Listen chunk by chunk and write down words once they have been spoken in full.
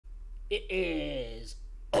It is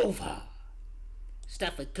over.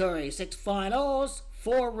 Stephen Curry, 6 finals,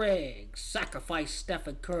 4 rings. Sacrifice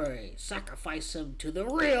Stephen Curry. Sacrifice him to the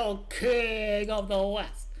real king of the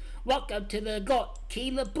West. Welcome to the GOAT,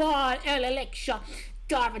 King LeBron, Election.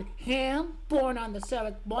 Darvin Ham, born on the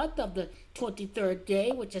 7th month of the 23rd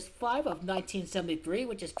day, which is 5 of 1973,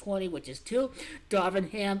 which is 20, which is 2.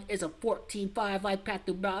 Darvin Ham is a 14-5 Lifepath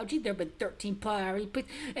Numerology. There have been 13 prior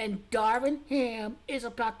repeats, and Darvin Ham is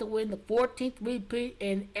about to win the 14th repeat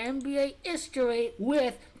in NBA history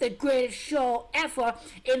with the greatest show ever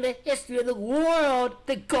in the history of the world,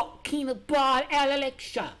 the GOAT, King LeBron,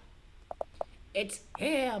 Election. It's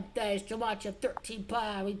him that is Gematria 13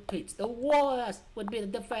 prior repeats. The Warriors would be the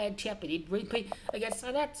defending champion. He'd repeat against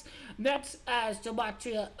the Nets as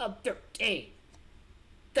Gematria of 13.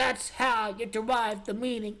 That's how you derive the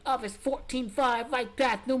meaning of his 14-5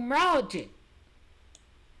 Lifepath Numerology.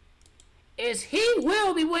 Is he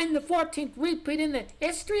will be winning the 14th repeat in the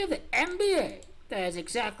history of the NBA. That is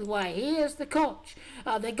exactly why he is the coach.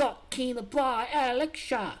 They got King LeBron,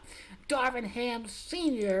 Election. Darvin Ham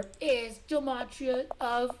Sr. is Gematria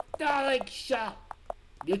of Election.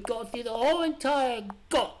 You go through the whole entire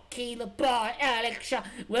GOAT, King LeBron, Election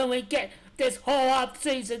when we get this whole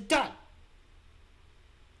offseason done.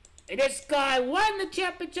 And this guy won the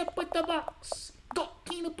championship with the Bucks. GOAT,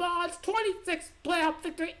 King LeBron's 26th playoff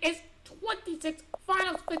victory is 26th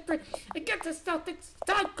finals victory against the Celtics.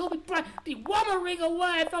 Time Kobe Bryant be one more ring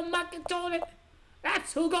away from Michael Jordan.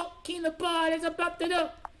 That's who GOAT, King LeBron is about to do.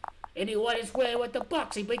 And he won his way with the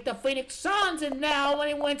Bucks. He beat the Phoenix Suns, and now when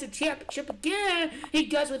he wins the championship again, he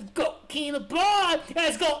does with GOAT King LeBron.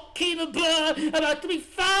 As GOAT King LeBron about to be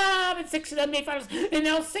 5-6 in the NBA Finals, and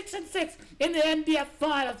now 6-6 in the NBA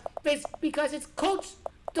Finals. This because it's Coach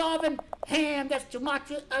Darvin Ham. That's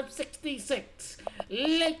Gematria of 66.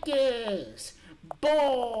 Lakers,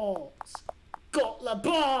 Bulls, GOAT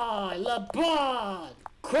LeBron.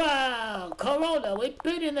 Crown, Corona, we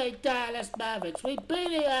beat the Dallas Mavericks, we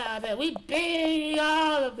beat it out of them, we beat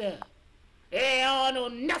all of them. They all know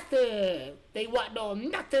nothing. They want no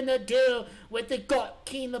nothing to do with the GOAT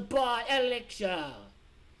King LeBron Election.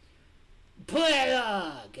 Play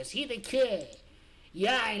along, cause he the kid.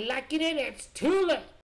 Yeah, I ain't liking it, it's too late.